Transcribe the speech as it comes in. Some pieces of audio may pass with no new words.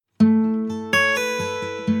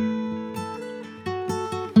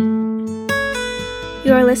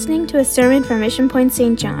You are listening to a sermon from Mission Point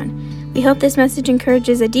St. John. We hope this message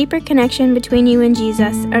encourages a deeper connection between you and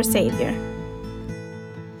Jesus, our Savior.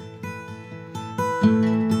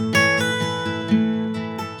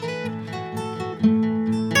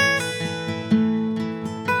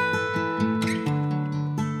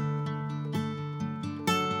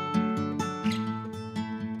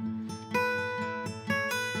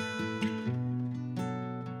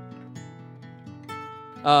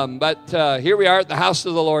 But here we are at the house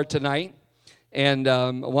of the Lord tonight, and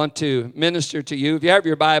I want to minister to you. If you have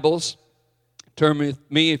your Bibles, turn with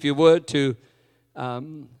me, if you would, to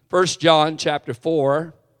 1 John chapter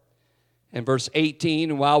 4 and verse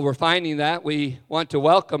 18. And while we're finding that, we want to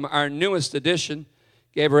welcome our newest addition,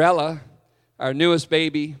 Gabriella, our newest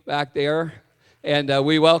baby back there, and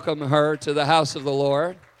we welcome her to the house of the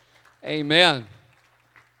Lord. Amen.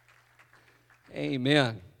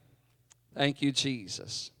 Amen. Thank you,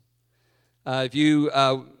 Jesus. If you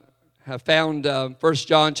have found 1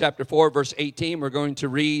 John chapter 4, verse 18, we're going to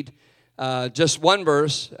read just one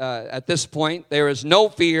verse at this point. There is no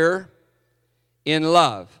fear in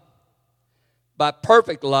love, but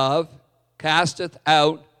perfect love casteth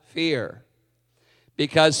out fear,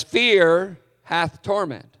 because fear hath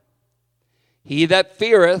torment. He that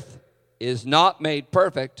feareth is not made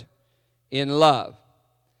perfect in love.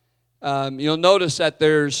 You'll notice that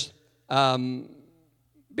there's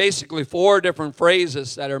basically four different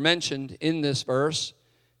phrases that are mentioned in this verse.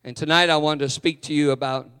 And tonight I want to speak to you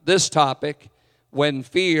about this topic, when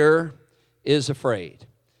fear is afraid.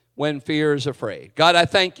 When fear is afraid. God, I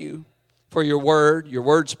thank you for your word. Your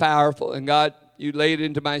word's powerful. And God, you laid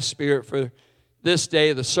into my spirit for this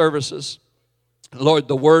day, the services. Lord,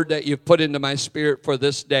 the word that you've put into my spirit for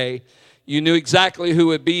this day, you knew exactly who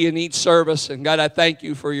would be in each service. And God, I thank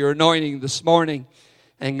you for your anointing this morning.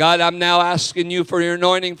 And God, I'm now asking you for your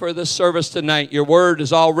anointing for this service tonight. Your word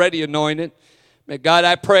is already anointed. But God,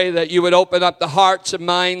 I pray that you would open up the hearts and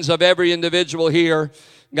minds of every individual here.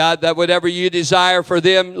 God, that whatever you desire for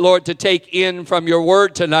them, Lord, to take in from your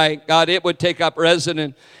word tonight, God, it would take up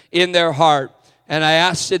residence in their heart. And I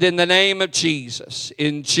ask it in the name of Jesus.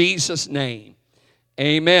 In Jesus' name.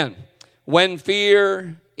 Amen. When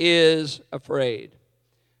fear is afraid.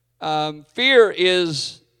 Fear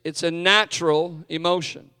is... It's a natural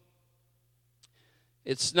emotion.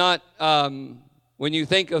 It's not, when you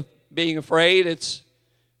think of being afraid, it's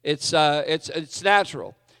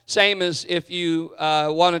natural. Same as if you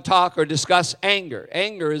want to talk or discuss anger.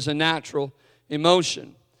 Anger is a natural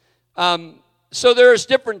emotion. So there's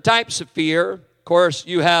different types of fear. Of course,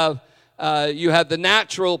 you have the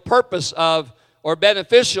natural purpose of, or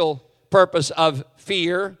beneficial purpose of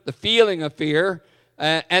fear, the feeling of fear,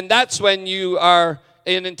 and that's when you are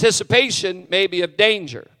in anticipation maybe of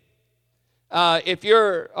danger. If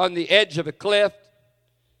you're on the edge of a cliff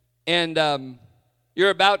and you're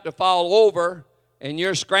about to fall over and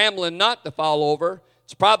you're scrambling not to fall over,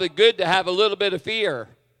 it's probably good to have a little bit of fear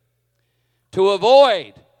to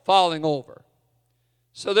avoid falling over.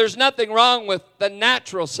 So there's nothing wrong with the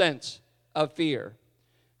natural sense of fear.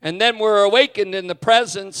 And then we're awakened in the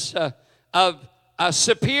presence of a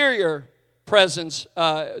superior presence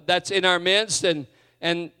that's in our midst, and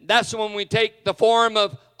that's when we take the form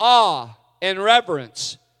of awe and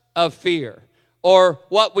reverence of fear, or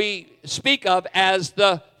what we speak of as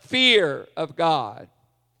the fear of God.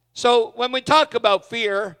 So when we talk about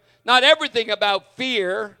fear, not everything about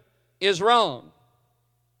fear is wrong.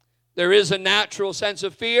 There is a natural sense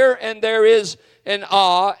of fear, and there is an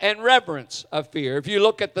awe and reverence of fear. If you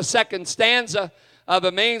look at the second stanza of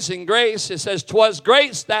Amazing Grace, it says, "'Twas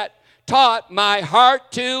grace that taught my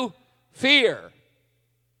heart to fear,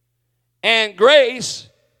 and grace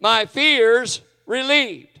my fears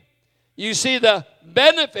relieved." You see the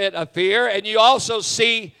benefit of fear, and you also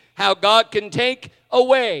see how God can take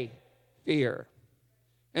away fear.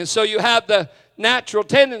 And so you have the natural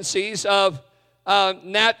tendencies of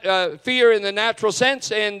fear in the natural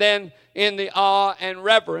sense, and then in the awe and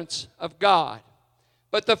reverence of God.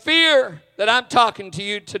 But the fear that I'm talking to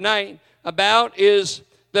you tonight about is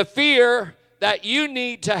the fear that you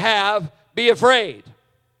need to have be afraid.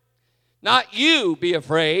 Not you be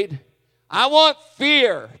afraid. I want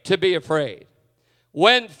fear to be afraid.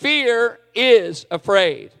 When fear is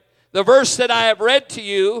afraid. The verse that I have read to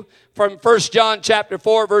you from 1 John chapter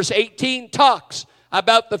 4, verse 18 talks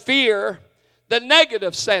about the fear, the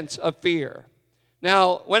negative sense of fear.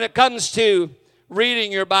 Now, when it comes to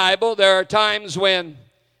reading your Bible, there are times when,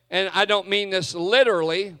 and I don't mean this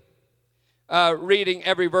literally, reading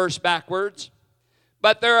every verse backwards,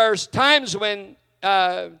 but there are times when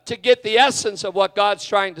to get the essence of what God's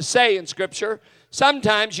trying to say in Scripture,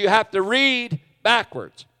 sometimes you have to read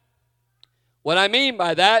backwards. What I mean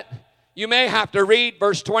by that, you may have to read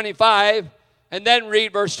verse 25 and then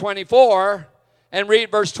read verse 24 and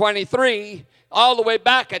read verse 23 all the way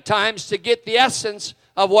back at times to get the essence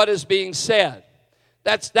of what is being said.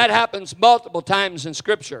 That happens multiple times in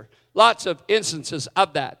Scripture. Lots of instances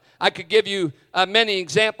of that. I could give you many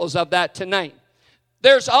examples of that tonight.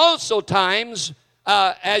 There's also times,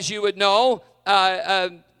 as you would know,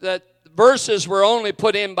 that verses were only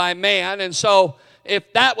put in by man, and so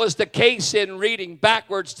if that was the case in reading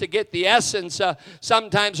backwards to get the essence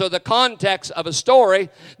sometimes or the context of a story,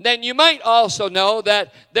 then you might also know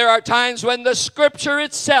that there are times when the Scripture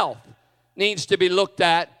itself needs to be looked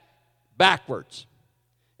at backwards.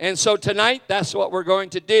 And so tonight, that's what we're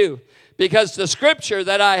going to do, because the Scripture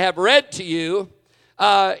that I have read to you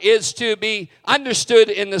is to be understood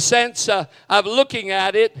in the sense of looking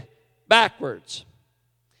at it backwards.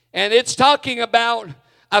 And it's talking about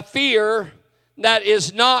a fear that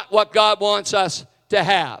is not what God wants us to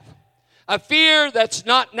have. A fear that's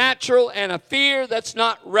not natural and a fear that's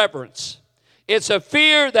not reverence. It's a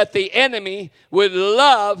fear that the enemy would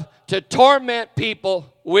love to torment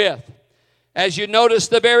people with. As you notice,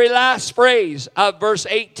 the very last phrase of verse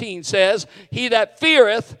 18 says, "He that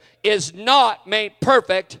feareth is not made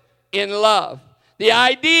perfect in love." The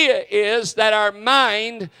idea is that our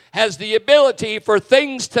mind has the ability for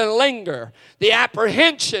things to linger, the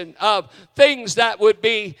apprehension of things that would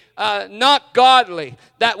be not godly,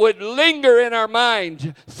 that would linger in our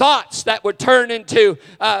mind, thoughts that would turn into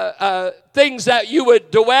things that you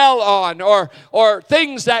would dwell on, or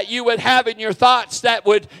things that you would have in your thoughts that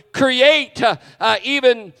would create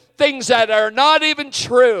even things that are not even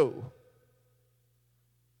true.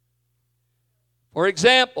 For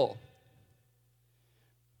example,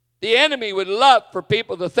 the enemy would love for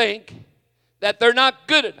people to think that they're not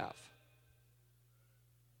good enough,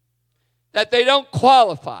 that they don't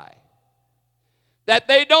qualify, that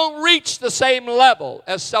they don't reach the same level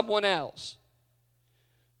as someone else,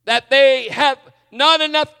 that they have not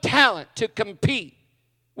enough talent to compete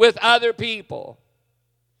with other people,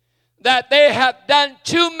 that they have done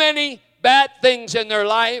too many bad things in their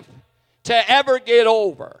life to ever get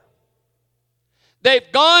over.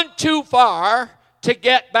 They've gone too far to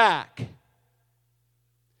get back.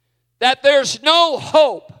 That there's no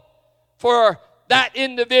hope for that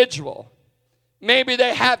individual. Maybe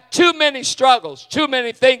they have too many struggles, too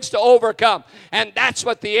many things to overcome. And that's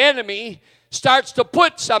what the enemy starts to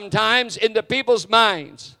put sometimes into people's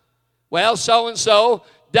minds. Well, so-and-so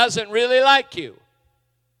doesn't really like you.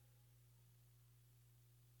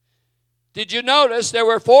 Did you notice there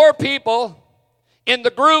were 4 people in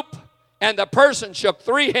the group and the person shook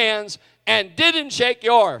 3 hands and didn't shake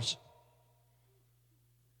yours?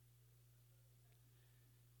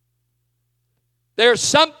 There's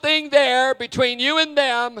something there between you and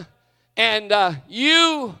them, and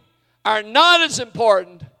you are not as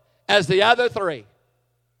important as the other 3.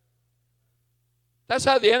 That's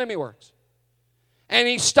how the enemy works. And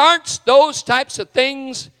he starts those types of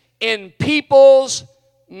things in people's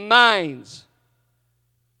minds.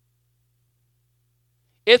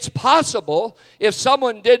 It's possible if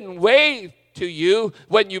someone didn't wave to you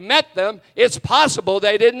when you met them, it's possible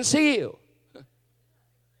they didn't see you.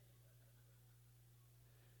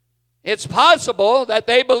 It's possible that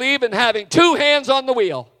they believe in having 2 hands on the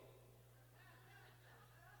wheel.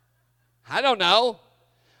 I don't know.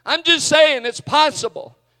 I'm just saying it's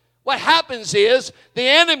possible. What happens is the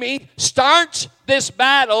enemy starts this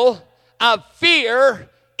battle of fear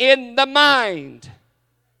in the mind.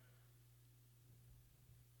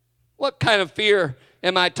 What kind of fear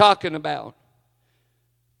am I talking about?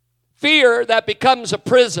 Fear that becomes a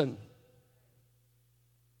prison.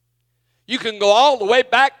 You can go all the way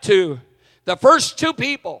back to the first 2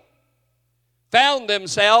 people found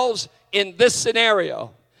themselves in this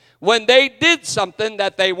scenario. When they did something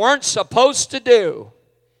that they weren't supposed to do,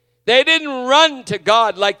 they didn't run to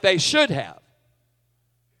God like they should have.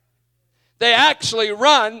 They actually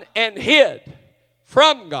run and hid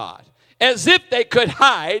from God as if they could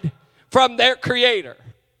hide from their Creator.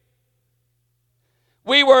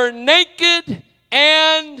 We were naked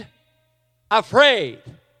and afraid.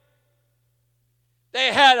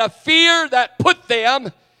 They had a fear that put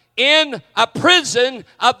them in a prison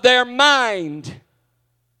of their mind,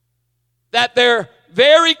 that their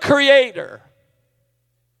very Creator,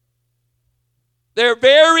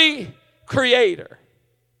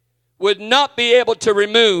 would not be able to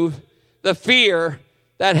remove the fear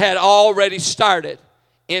that had already started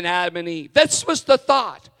in Adam and Eve. This was the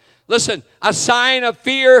thought. Listen, a sign of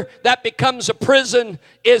fear that becomes a prison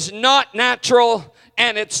is not natural,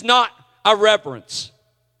 and it's not a reverence.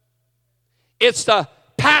 It's the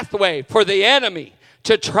pathway for the enemy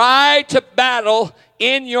to try to battle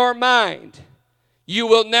in your mind. You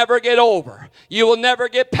will never get over. You will never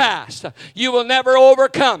get past. You will never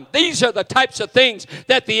overcome. These are the types of things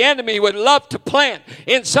that the enemy would love to plant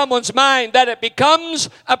in someone's mind, that it becomes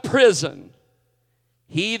a prison.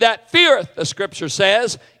 He that feareth, the scripture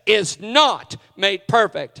says, is not made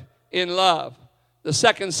perfect in love. The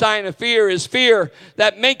second sign of fear is fear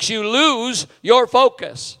that makes you lose your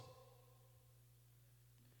focus.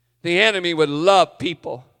 The enemy would love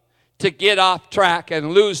people to get off track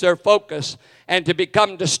and lose their focus and to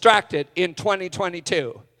become distracted in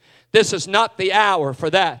 2022. This is not the hour for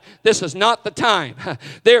that. This is not the time.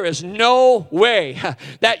 There is no way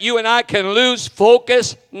that you and I can lose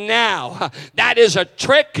focus now. That is a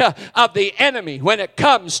trick of the enemy when it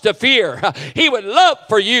comes to fear. He would love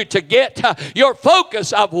for you to get your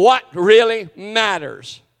focus of what really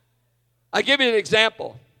matters. I'll give you an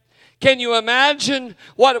example. Can you imagine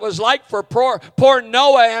what it was like for poor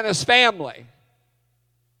Noah and his family?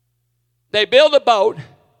 They build a boat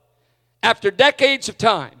after decades of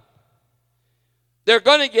time. They're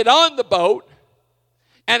going to get on the boat,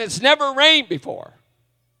 and it's never rained before.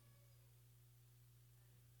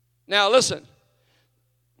 Now listen,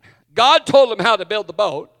 God told them how to build the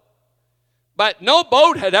boat, but no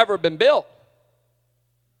boat had ever been built.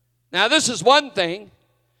 Now this is one thing,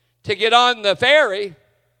 to get on the ferry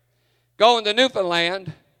going to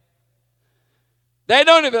Newfoundland. They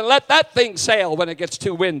don't even let that thing sail when it gets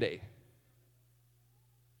too windy.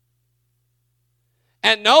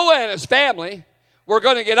 And Noah and his family were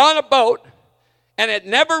going to get on a boat, and it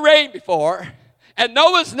never rained before, and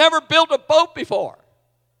Noah's never built a boat before.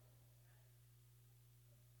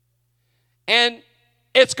 And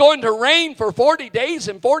it's going to rain for 40 days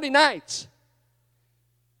and 40 nights.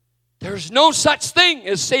 There's no such thing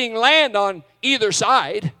as seeing land on either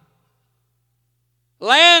side.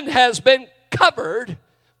 Land has been covered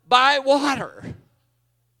by water.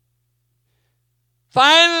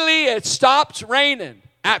 Finally, it stops raining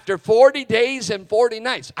after 40 days and 40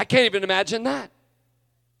 nights. I can't even imagine that.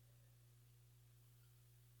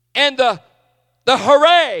 And the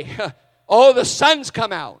hooray, oh, the sun's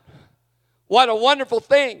come out. What a wonderful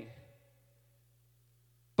thing.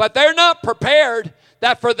 But they're not prepared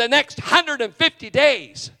that for the next 150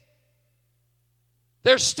 days,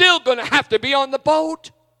 they're still going to have to be on the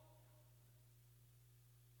boat.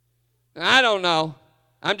 I don't know.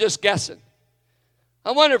 I'm just guessing.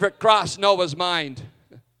 I wonder if it crossed Noah's mind,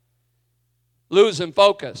 losing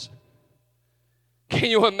focus. Can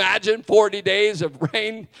you imagine 40 days of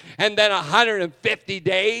rain and then 150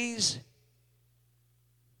 days?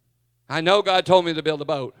 I know God told me to build a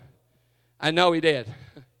boat. I know He did.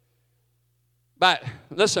 But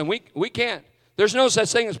listen, we can't. There's no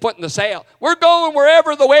such thing as putting the sail. We're going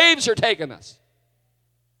wherever the waves are taking us.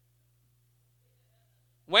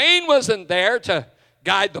 Wayne wasn't there to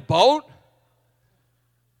guide the boat.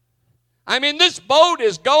 I mean, this boat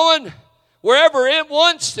is going wherever it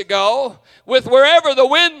wants to go with wherever the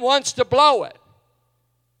wind wants to blow it.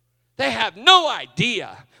 They have no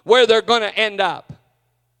idea where they're going to end up.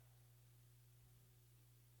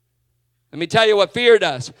 Let me tell you what fear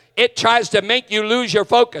does. It tries to make you lose your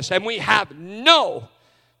focus. And we have no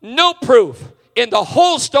proof in the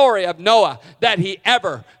whole story of Noah that he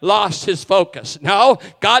ever lost his focus. No,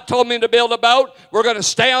 God told me to build a boat. We're going to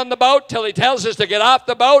stay on the boat till He tells us to get off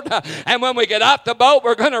the boat. And when we get off the boat,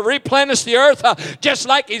 we're going to replenish the earth just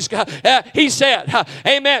like He said.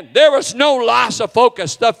 Amen. There was no loss of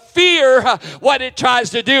focus. The fear, what it tries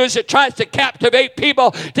to do is it tries to captivate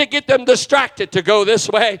people to get them distracted to go this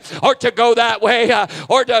way or to go that way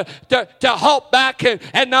or to halt back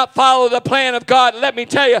and not follow the plan of God. Let me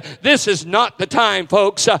tell you, this is not the time,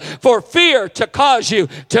 folks, for fear to cause you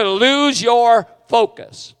to lose your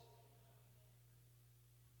focus.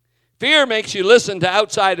 Fear makes you listen to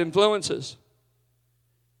outside influences.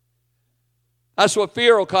 That's what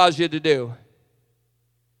fear will cause you to do.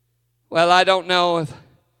 Well, I don't know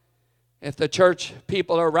if the church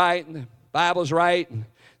people are right and the Bible's right and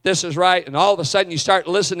this is right, and all of a sudden you start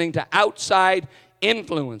listening to outside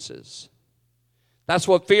influences. That's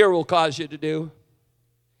what fear will cause you to do.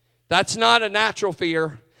 That's not a natural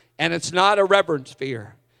fear, and it's not a reverence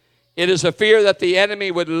fear. It is a fear that the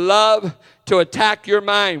enemy would love to attack your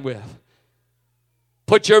mind with.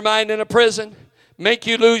 Put your mind in a prison, make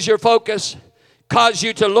you lose your focus, cause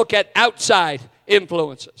you to look at outside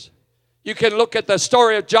influences. You can look at the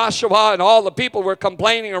story of Joshua, and all the people were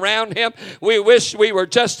complaining around him. We wish we were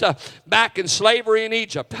just back in slavery in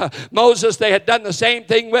Egypt. Moses, they had done the same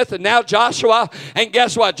thing with, and now Joshua. And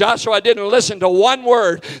guess what? Joshua didn't listen to one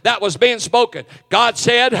word that was being spoken. God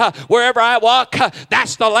said, wherever I walk,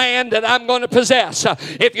 that's the land that I'm going to possess.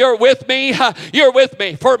 If you're with me, you're with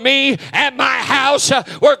me. For me and my house,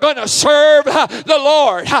 we're going to serve the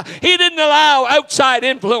Lord. He didn't allow outside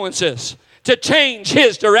influences to change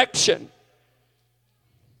his direction.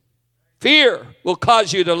 Fear will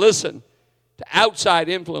cause you to listen to outside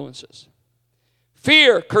influences.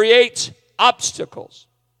 Fear creates obstacles.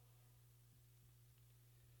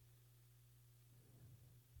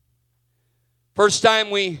 First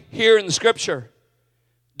time we hear in the scripture,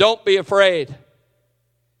 don't be afraid.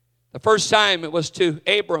 The first time it was to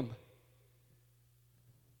Abram.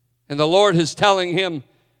 And the Lord is telling him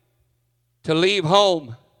to leave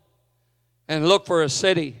home and look for a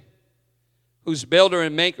city whose builder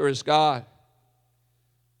and maker is God.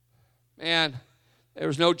 Man, there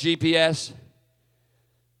was no GPS.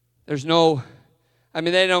 There's no,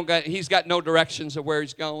 he's got no directions of where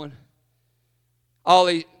he's going.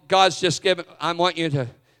 God's just given, I want you to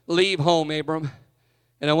leave home, Abram,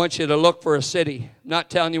 and I want you to look for a city. I'm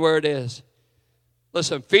not telling you where it is.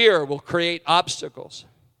 Listen, fear will create obstacles.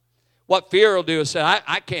 What fear will do is say,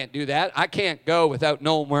 I can't do that. I can't go without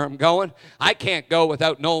knowing where I'm going. I can't go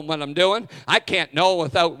without knowing what I'm doing. I can't know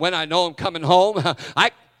without when I know I'm coming home.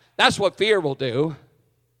 That's what fear will do.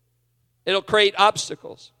 It'll create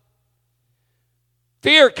obstacles.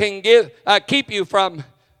 Fear can keep you from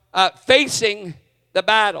facing the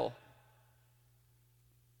battle.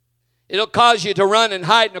 It'll cause you to run and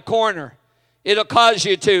hide in a corner. It'll cause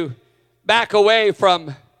you to back away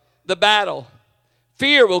from the battle.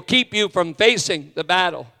 Fear will keep you from facing the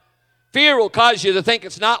battle. Fear will cause you to think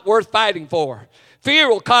it's not worth fighting for. Fear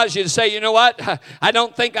will cause you to say, you know what? I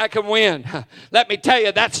don't think I can win. Let me tell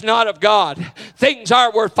you, that's not of God. Things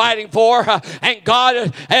are worth fighting for, and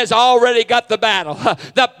God has already got the battle.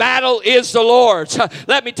 The battle is the Lord's.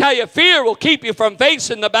 Let me tell you, fear will keep you from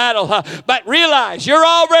facing the battle, but realize you're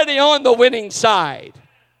already on the winning side.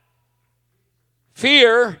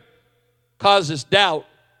 Fear causes doubt.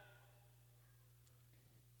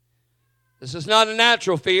 This is not a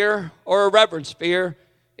natural fear or a reverence fear.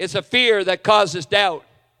 It's a fear that causes doubt.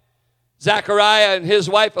 Zechariah and his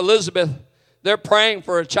wife Elizabeth, they're praying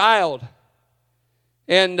for a child.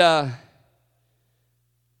 And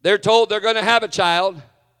they're told they're going to have a child.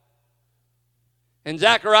 And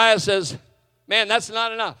Zechariah says, man, that's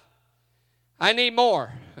not enough. I need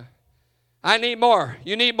more. I need more.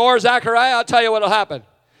 You need more, Zechariah? I'll tell you what will happen.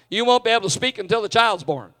 You won't be able to speak until the child's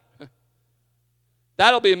born.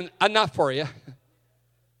 That'll be enough for you.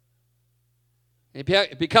 He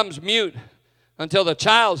becomes mute until the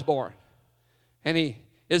child's born. And he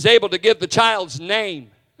is able to give the child's name.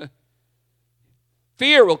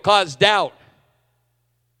 Fear will cause doubt.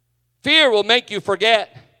 Fear will make you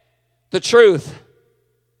forget the truth.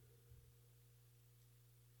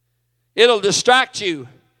 It'll distract you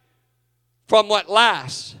from what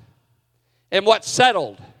lasts and what's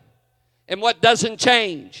settled and what doesn't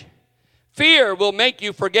change. Fear will make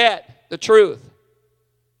you forget the truth.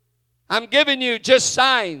 I'm giving you just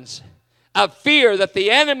signs of fear that the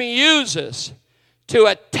enemy uses to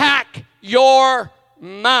attack your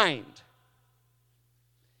mind.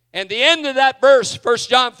 And the end of that verse, 1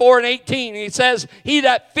 John 4:18, he says, he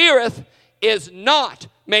that feareth is not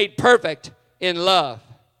made perfect in love.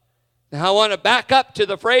 Now I want to back up to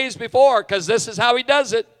the phrase before, because this is how he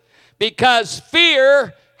does it. Because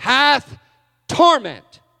fear hath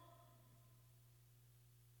torment.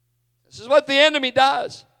 This is what the enemy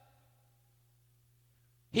does.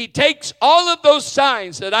 He takes all of those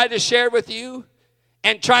signs that I just shared with you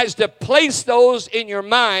and tries to place those in your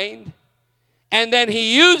mind, and then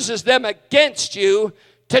he uses them against you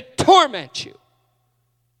to torment you.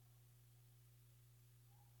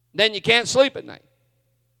 Then you can't sleep at night.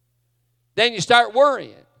 Then you start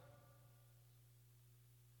worrying.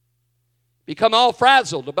 Become all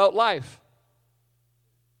frazzled about life.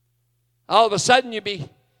 All of a sudden you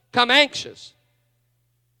become anxious.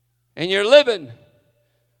 And you're living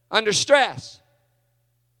under stress.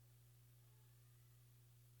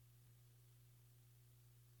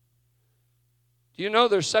 Do you know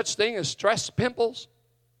there's such thing as stress pimples?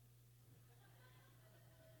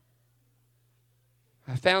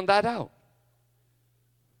 I found that out.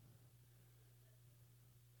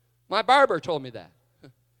 My barber told me that.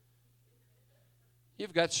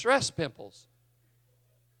 You've got stress pimples.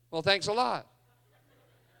 Well, thanks a lot.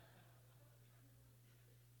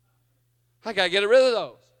 I got to get rid of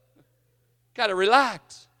those. Got to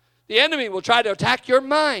relax. The enemy will try to attack your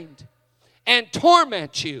mind and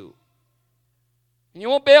torment you. And you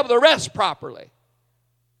won't be able to rest properly.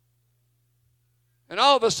 And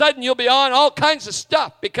all of a sudden you'll be on all kinds of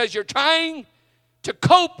stuff because you're trying to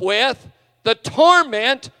cope with the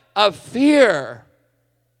torment of fear.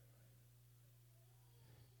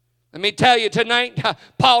 Let me tell you tonight,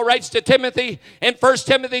 Paul writes to Timothy in 1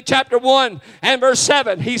 Timothy chapter 1 and verse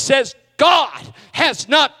 7. He says, God has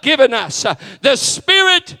not given us the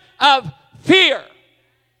spirit of fear,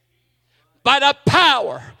 but of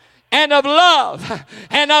power and of love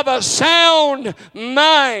and of a sound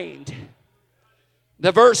mind.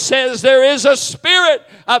 The verse says there is a spirit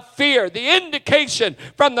of fear. The indication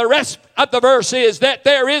from the rest of the verse is that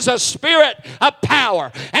there is a spirit of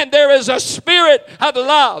power, and there is a spirit of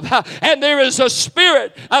love, and there is a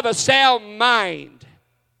spirit of a sound mind.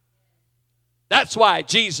 That's why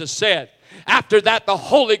Jesus said, after that the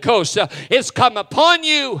Holy Ghost is come upon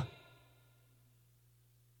you,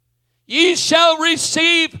 ye shall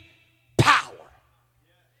receive power.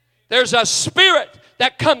 There's a spirit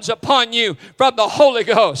that comes upon you from the Holy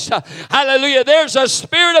Ghost. Hallelujah. There's a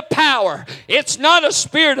spirit of power. It's not a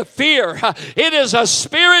spirit of fear. It is a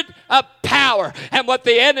spirit of power. And what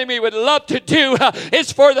the enemy would love to do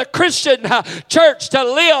is for the Christian church to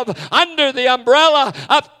live under the umbrella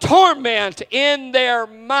of torment in their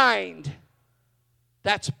mind.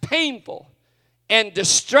 That's painful and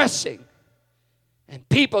distressing. And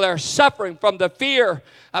people are suffering from the fear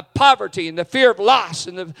of poverty and the fear of loss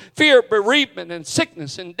and the fear of bereavement and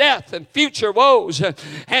sickness and death and future woes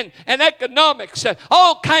and economics.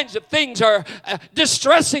 All kinds of things are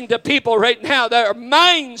distressing to people right now. Their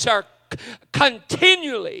minds are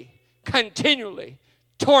continually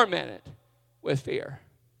tormented with fear.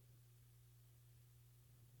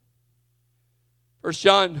 1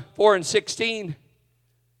 John 4 and 16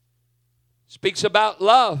 speaks about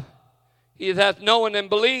love. He that hath known and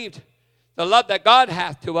believed the love that God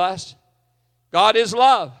hath to us. God is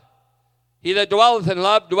love. He that dwelleth in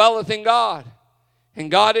love dwelleth in God, and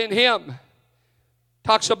God in him.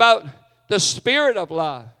 Talks about the spirit of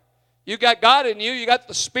love. You got God in you, you got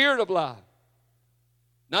the spirit of love.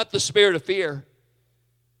 Not the spirit of fear.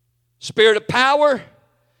 Spirit of power,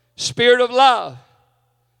 spirit of love.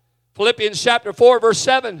 Philippians chapter 4 verse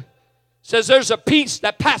 7 says there's a peace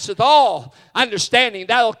that passeth all understanding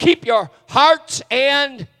that'll keep your hearts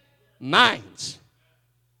and minds.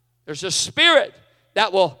 There's a spirit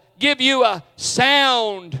that will give you a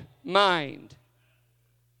sound mind.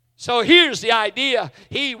 So here's the idea.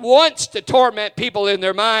 He wants to torment people in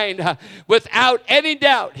their mind. Without any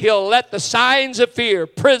doubt, he'll let the signs of fear,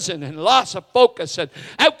 prison, and loss of focus, and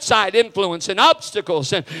outside influence, and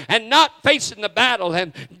obstacles, and not facing the battle,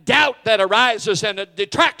 and doubt that arises, and a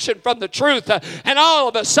detraction from the truth. And all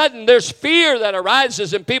of a sudden, there's fear that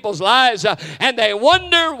arises in people's lives, and they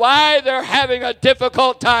wonder why they're having a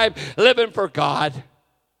difficult time living for God.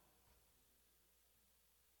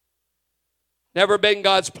 Never been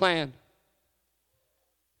God's plan.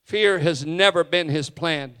 Fear has never been his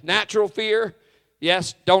plan. Natural fear,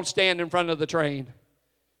 yes, don't stand in front of the train.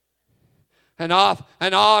 An awe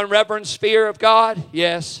and reverence fear of God,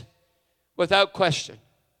 yes, without question.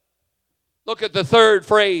 Look at the third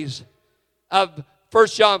phrase of 1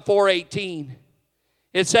 John 4:18.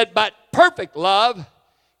 It said, but perfect love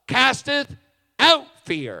casteth out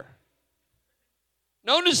fear.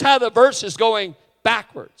 Notice how the verse is going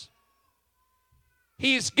backwards.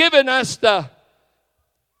 He's given us the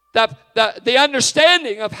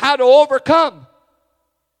understanding of how to overcome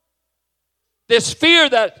this fear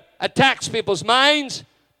that attacks people's minds,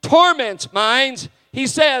 torments minds. He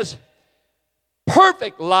says,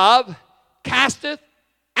 perfect love casteth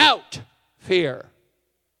out fear.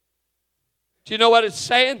 Do you know what it's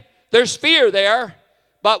saying? There's fear there,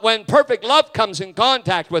 but when perfect love comes in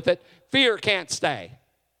contact with it, fear can't stay.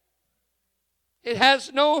 It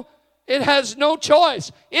has no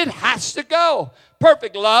choice. It has to go.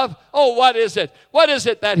 Perfect love. Oh, what is it? What is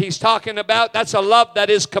it that he's talking about? That's a love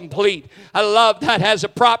that is complete. A love that has a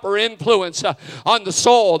proper influence on the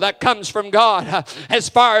soul that comes from God. As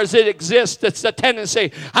far as it exists, it's the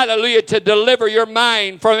tendency, hallelujah, to deliver your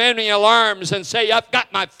mind from any alarms and say, I've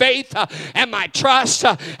got my faith and my trust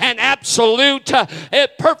and absolute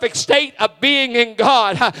perfect state of being in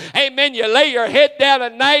God. Amen. You lay your head down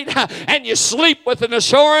at night and you sleep with an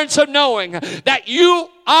assurance of knowing that you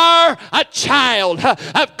are a child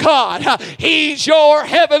of God. He's your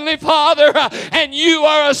heavenly Father, and you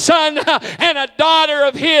are a son and a daughter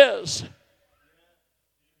of His.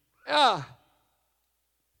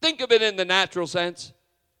 Think of it in the natural sense.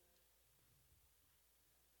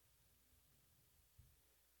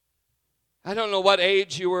 I don't know what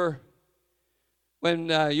age you were when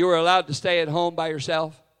you were allowed to stay at home by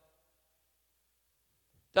yourself.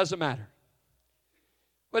 Doesn't matter.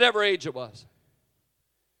 Whatever age it was.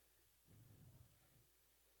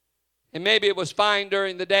 And maybe it was fine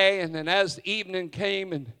during the day, and then as the evening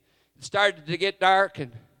came and it started to get dark,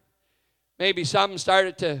 and maybe some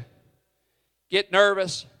started to get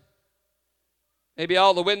nervous. Maybe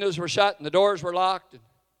all the windows were shut and the doors were locked. And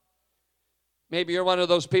maybe you're one of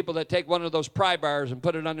those people that take one of those pry bars and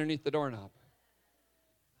put it underneath the doorknob.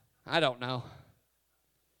 I don't know.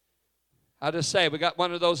 I'll just say we got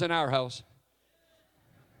one of those in our house.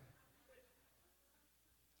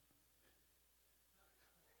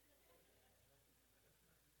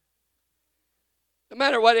 No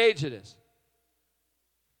matter what age it is.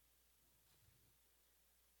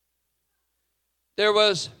 There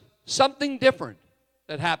was something different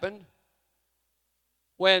that happened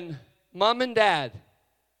when Mom and Dad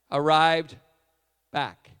arrived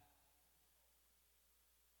back.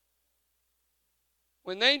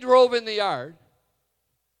 When they drove in the yard,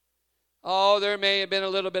 there may have been a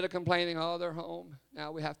little bit of complaining. They're home.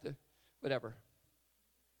 Now we have to, whatever.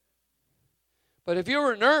 But if you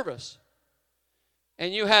were nervous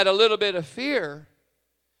and you had a little bit of fear,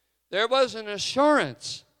 there was an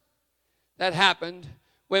assurance that happened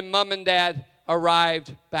when Mom and Dad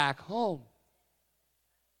arrived back home.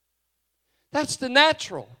 That's the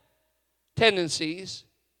natural tendencies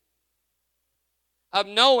of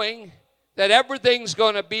knowing that everything's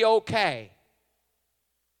going to be okay.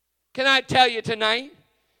 Can I tell you tonight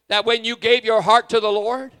that when you gave your heart to the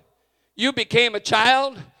Lord, you became a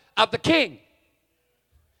child of the King.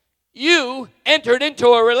 You entered into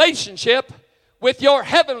a relationship with your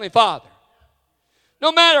Heavenly Father.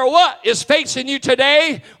 No matter what is facing you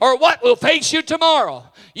today or what will face you tomorrow,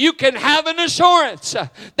 you can have an assurance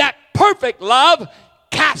that perfect love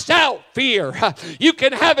casts out fear. You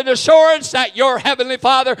can have an assurance that your Heavenly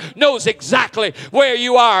Father knows exactly where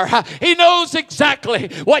you are. He knows exactly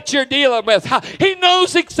what you're dealing with. He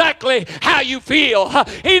knows exactly how you feel.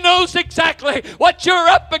 He knows exactly what you're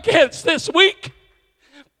up against this week.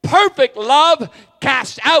 Perfect love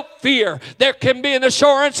casts out fear. There can be an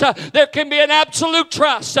assurance, there can be an absolute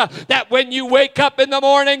trust that when you wake up in the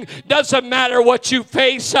morning, doesn't matter what you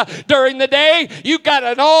face during the day, you got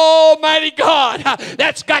an almighty God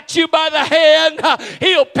that's got you by the hand.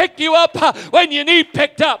 He'll pick you up when you need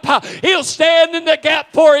picked up. He'll stand in the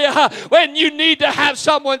gap for you when you need to have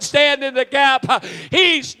someone stand in the gap.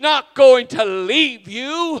 He's not going to leave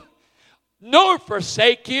you, nor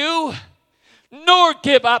forsake you, nor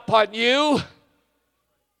give up on you.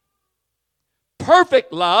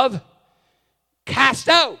 Perfect love casts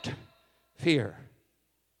out fear.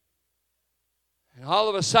 And all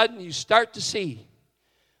of a sudden you start to see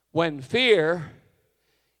when fear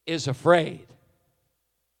is afraid.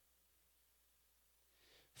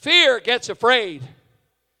 Fear gets afraid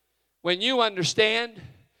when you understand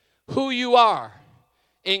who you are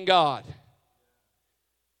in God.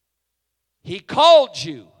 He called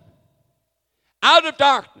you out of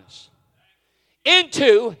darkness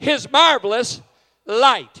into His marvelous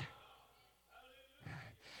light.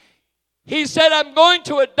 He said, I'm going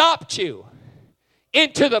to adopt you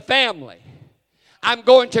into the family. I'm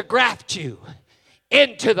going to graft you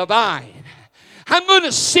into the vine. I'm going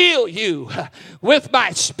to seal you with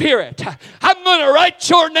my Spirit. I'm going to write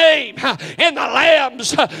your name in the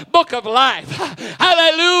Lamb's book of life.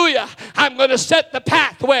 Hallelujah. I'm going to set the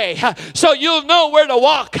pathway so you'll know where to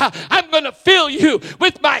walk. I'm going to fill you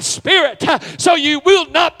with my Spirit so you will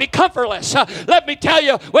not be comfortless. Let me tell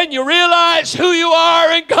you, when you realize who you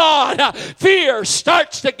are in God, fear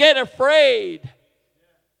starts to get afraid.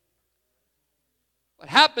 What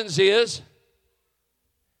happens is,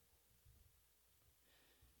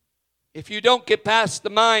 if you don't get past the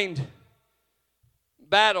mind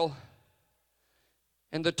battle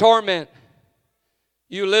and the torment,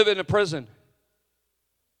 you live in a prison.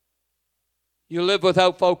 You live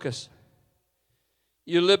without focus.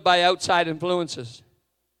 You live by outside influences.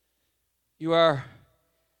 You are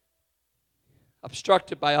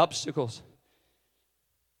obstructed by obstacles,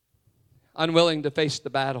 unwilling to face the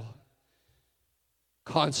battle,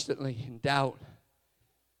 constantly in doubt,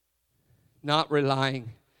 not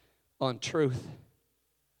relying on truth.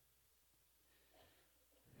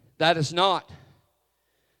 That is not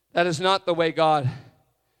the way God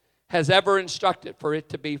has ever instructed for it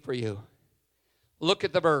to be for you. Look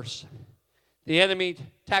at the verse. The enemy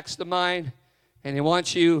attacks the mind and he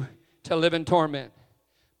wants you to live in torment.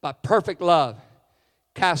 But perfect love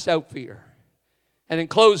casts out fear. And in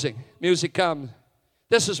closing, music comes.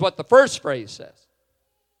 This is what the first phrase says.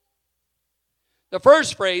 The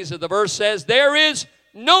first phrase of the verse says, there is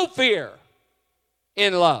no fear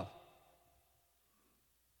in love.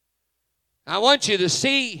 I want you to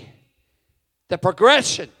see the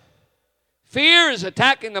progression. Fear is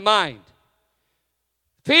attacking the mind.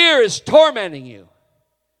 Fear is tormenting you.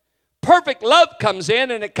 Perfect love comes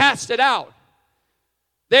in and it casts it out.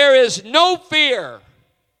 There is no fear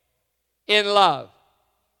in love.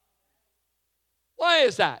 Why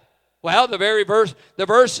is that? Well, the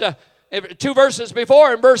verse, 2 verses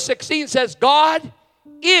before in verse 16 says, God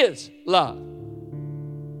is love.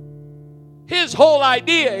 His whole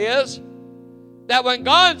idea is that when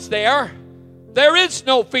God's there, there is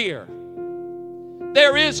no fear.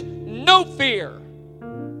 There is no fear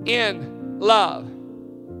in love.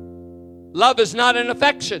 Love is not an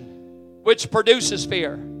affection which produces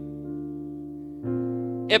fear.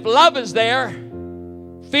 If love is there,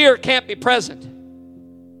 fear can't be present.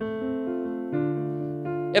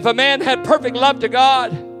 If a man had perfect love to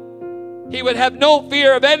God, he would have no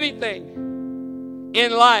fear of anything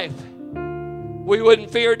in life. We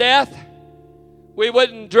wouldn't fear death. We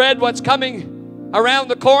wouldn't dread what's coming around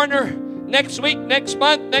the corner next week, next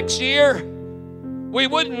month, next year. We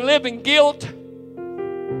wouldn't live in guilt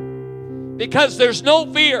because there's no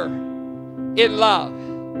fear in love.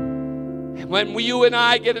 And when you and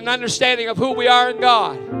I get an understanding of who we are in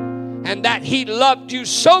God and that He loved you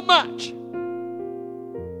so much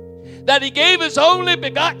that He gave His only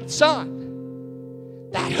begotten Son,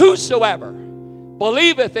 that whosoever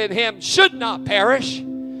believeth in Him should not perish,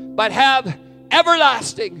 but have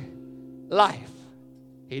everlasting life.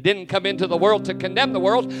 He didn't come into the world to condemn the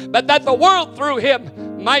world, but that the world through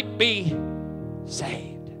Him might be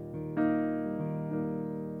saved.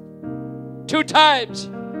 2 times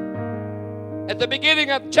at the beginning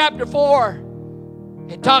of chapter 4,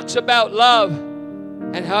 it talks about love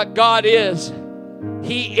and how God is.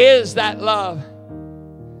 He is that love.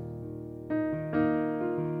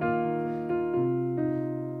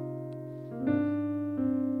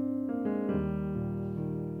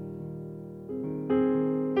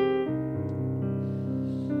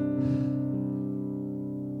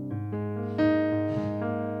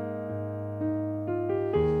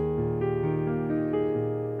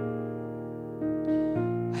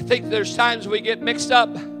 I think there's times we get mixed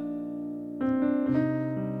up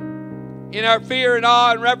in our fear and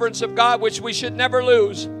awe and reverence of God, which we should never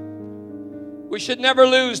lose. We should never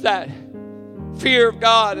lose that fear of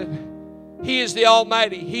God. And He is the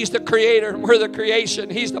Almighty. He's the Creator and we're the creation.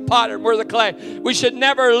 He's the potter and we're the clay. We should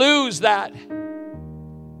never lose that.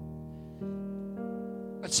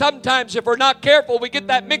 But sometimes if we're not careful, we get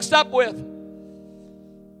that mixed up with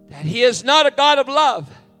that He is not a God of love.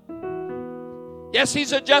 Yes,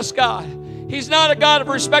 He's a just God. He's not a God of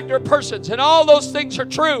respecter of persons, and all those things are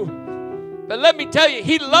true. But let me tell you,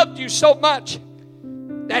 He loved you so much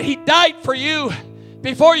that He died for you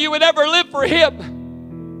before you would ever live for Him.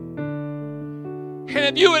 And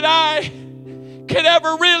if you and I could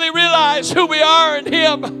ever really realize who we are in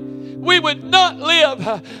Him, we would not live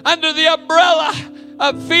under the umbrella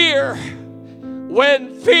of fear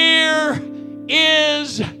when fear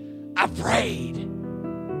is afraid.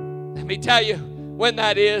 Let me tell you, when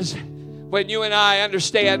that is, when you and I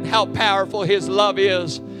understand how powerful His love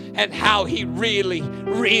is and how He really,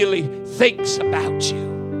 really thinks about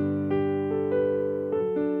you.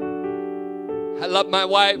 I love my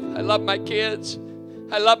wife. I love my kids.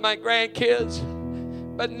 I love my grandkids.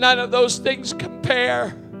 But none of those things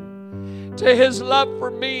compare to His love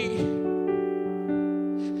for me.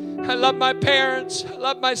 I love my parents. I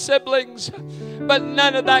love my siblings. But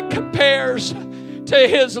none of that compares to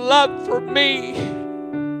His love for me.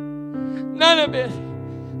 None of it.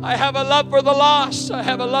 I have a love for the lost. I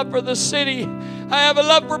have a love for the city. I have a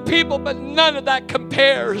love for people, but none of that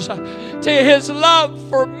compares to His love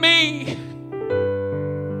for me.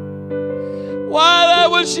 While I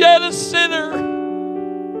was yet a sinner,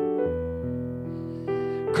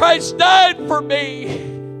 Christ died for me.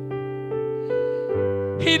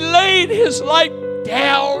 He laid His life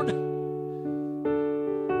down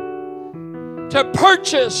to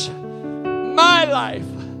purchase my life.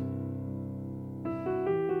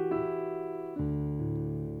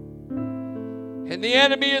 And the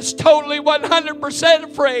enemy is totally 100%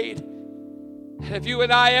 afraid. And if you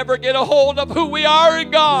and I ever get a hold of who we are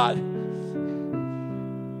in God,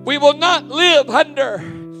 we will not live under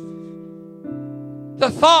the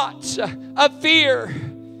thoughts of fear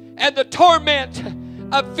and the torment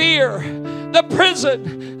of fear, the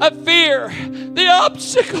prison of fear, the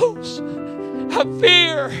obstacles of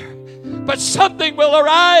fear. But something will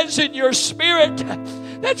arise in your spirit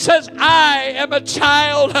that says, I am a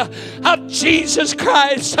child of Jesus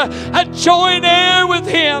Christ, a joint heir with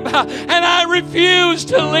Him, and I refuse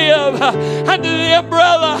to live under the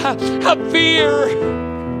umbrella of fear.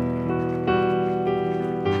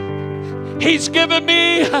 He's given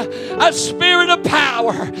me a spirit of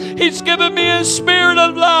power. He's given me a spirit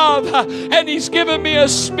of love. And He's given me a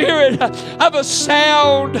spirit of a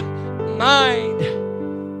sound mind.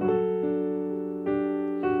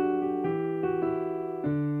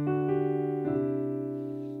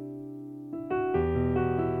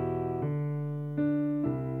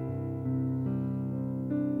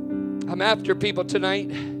 I'm after people tonight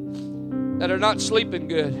that are not sleeping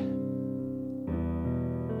good.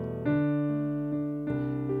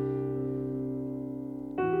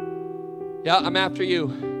 Yeah, I'm after you.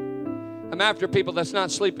 I'm after people that's not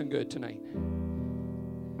sleeping good tonight.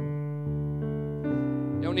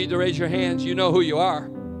 You don't need to raise your hands. You know who you are.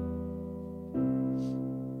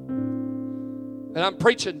 But I'm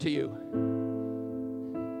preaching to you.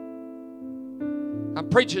 I'm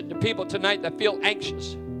preaching to people tonight that feel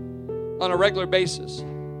anxious on a regular basis.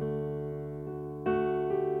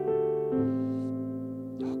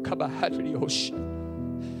 Oh, come on.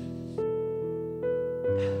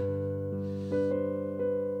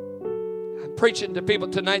 Preaching to people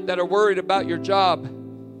tonight that are worried about your job.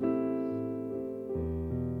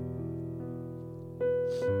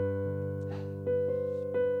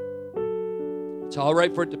 It's all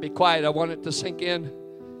right for it to be quiet. I want it to sink in.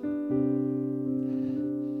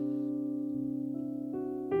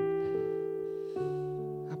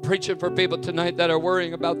 I'm preaching for people tonight that are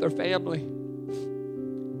worrying about their family.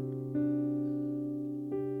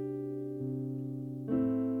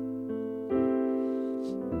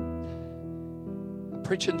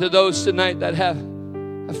 Preaching to those tonight that have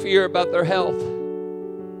a fear about their health.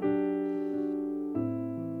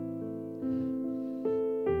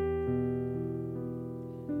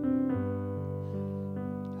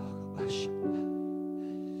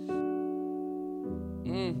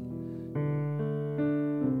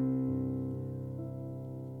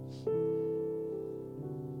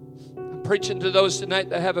 I'm preaching to those tonight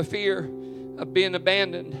that have a fear of being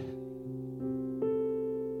abandoned.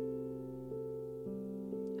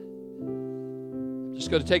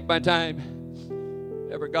 Going to take my time.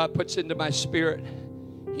 Whatever God puts into my spirit,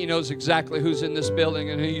 He knows exactly who's in this building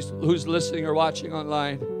and who's listening or watching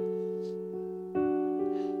online.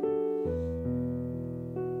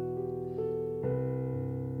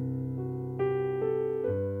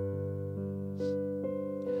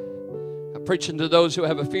 I'm preaching to those who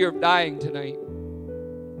have a fear of dying tonight.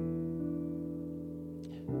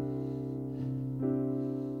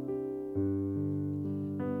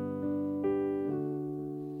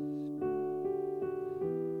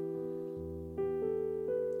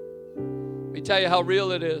 Tell you how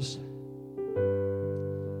real it is.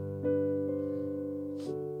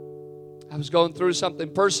 I was going through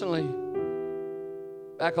something personally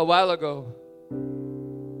back a while ago.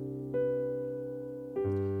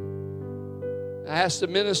 I asked the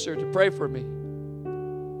minister to pray for me.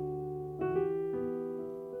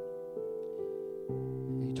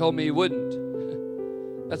 He told me he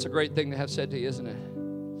wouldn't. That's a great thing to have said to you, isn't it?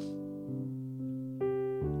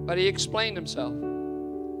 But he explained himself.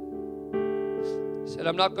 He said,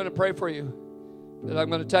 I'm not going to pray for you, but I'm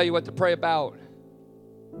going to tell you what to pray about.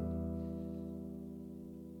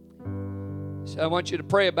 He said, I want you to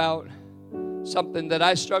pray about something that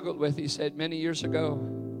I struggled with, he said, many years ago.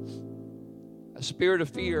 A spirit of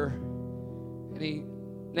fear. And he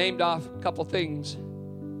named off a couple things.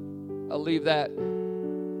 I'll leave that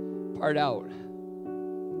part out.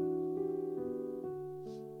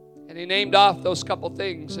 And he named off those couple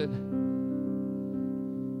things. And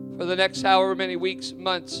for the next however many weeks and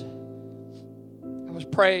months, I was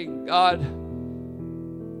praying, God,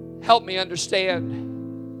 help me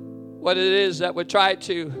understand what it is that would try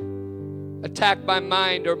to attack my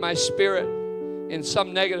mind or my spirit in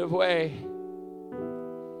some negative way.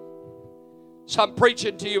 So I'm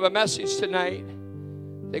preaching to you a message tonight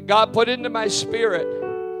that God put into my spirit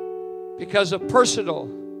because of personal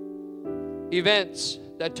events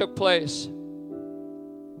that took place.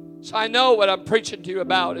 So I know what I'm preaching to you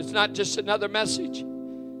about. It's not just another message.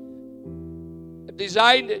 I've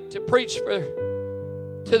designed it to preach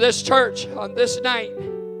to this church on this night.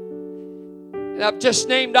 And I've just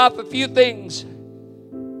named off a few things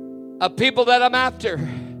of people that I'm after.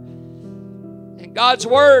 And God's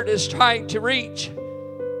word is trying to reach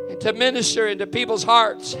and to minister into people's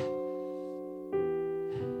hearts.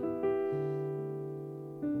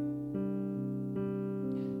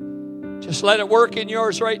 Just let it work in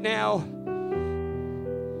yours right now.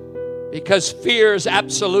 Because fear is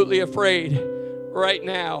absolutely afraid right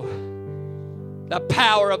now. The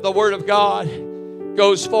power of the Word of God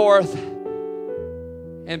goes forth,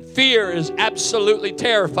 and fear is absolutely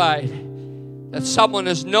terrified that someone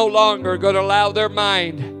is no longer going to allow their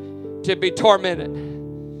mind to be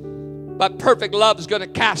tormented. But perfect love is going to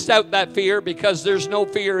cast out that fear, because there's no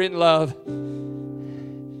fear in love.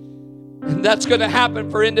 And that's going to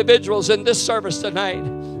happen for individuals in this service tonight,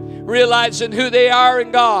 realizing who they are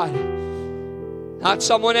in God, not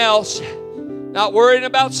someone else. Not worrying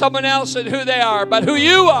about someone else and who they are, but who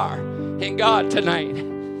you are in God tonight.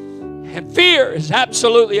 And fear is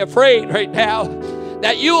absolutely afraid right now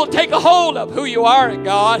that you will take a hold of who you are in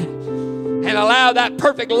God and allow that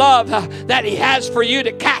perfect love that He has for you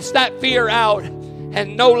to cast that fear out,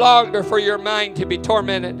 and no longer for your mind to be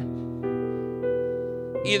tormented,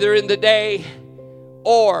 either in the day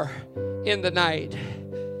or in the night.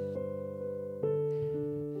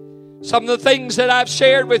 Some of the things that I've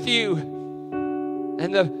shared with you,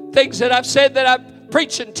 and the things that I've said that I'm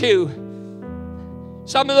preaching to,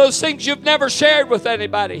 some of those things you've never shared with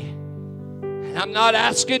anybody. And I'm not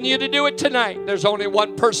asking you to do it tonight. There's only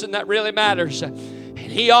one person that really matters. And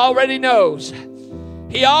He already knows.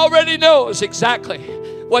 He already knows exactly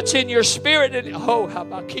what's in your spirit. And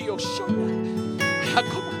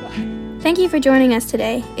Thank you for joining us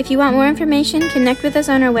today. If you want more information, connect with us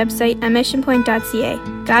on our website at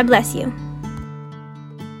missionpoint.ca. God bless you.